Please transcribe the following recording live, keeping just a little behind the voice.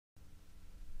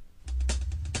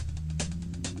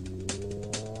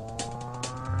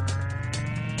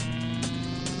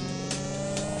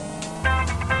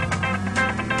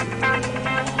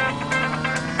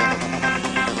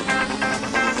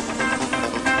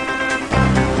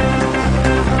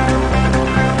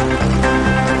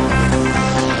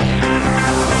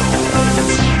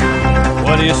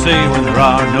you say when there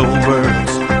are no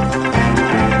words?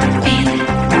 Feel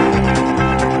it.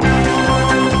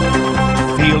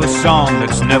 Feel a song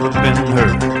that's never been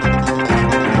heard.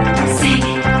 Sing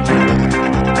it.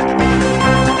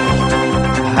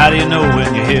 How do you know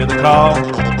when you hear the call?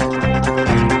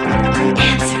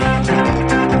 Answer it.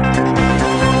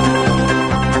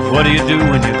 What do you do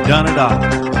when you've done it all?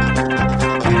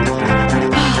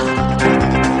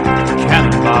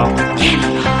 Cannonball,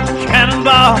 Cannonball.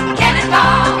 cannonball,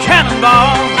 Cannonball.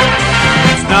 cannonball.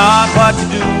 It's not what you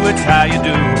do, it's how you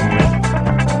do it.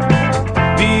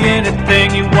 Be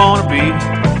anything you wanna be.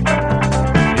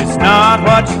 It's not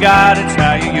what you got, it's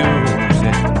how you use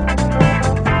it.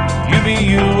 You be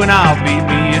you and I'll be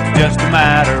me, it's just a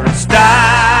matter of style.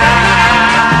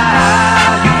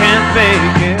 You can't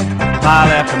fake it,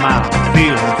 mile after mile,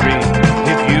 feeling free.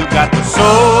 If you got the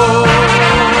soul,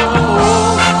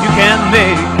 you can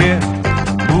make it.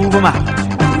 Move 'em out,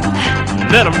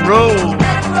 let 'em roll,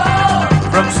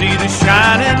 from sea to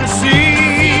shining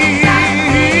sea.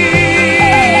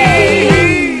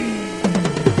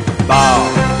 Ball,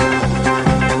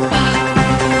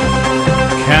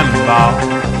 cannonball.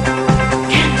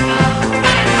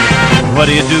 What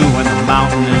do you do when the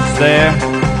mountain is there?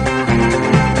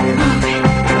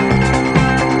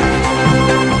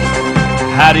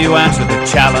 How do you answer the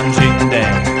challenging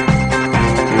day?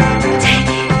 Take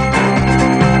it.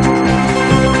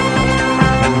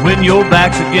 And when your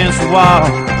back's against the wall,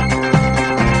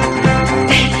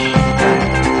 Take it.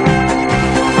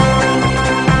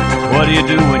 what do you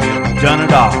do when you've done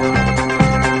it all?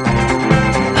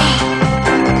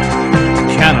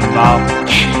 Cannonball,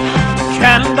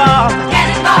 cannonball,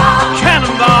 Cannonball.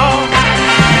 cannonball.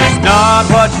 It's not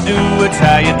what you do, it's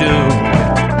how you do it.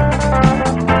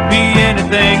 Be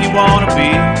anything you wanna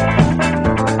be.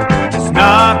 It's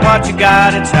not what you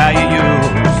got, it's how you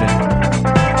use it.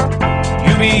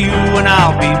 You be you and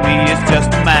I'll be me, it's just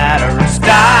a matter of style.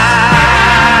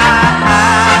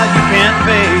 You can't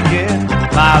fake it,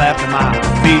 mile after mile,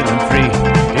 feeling free.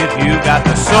 If you got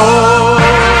the soul,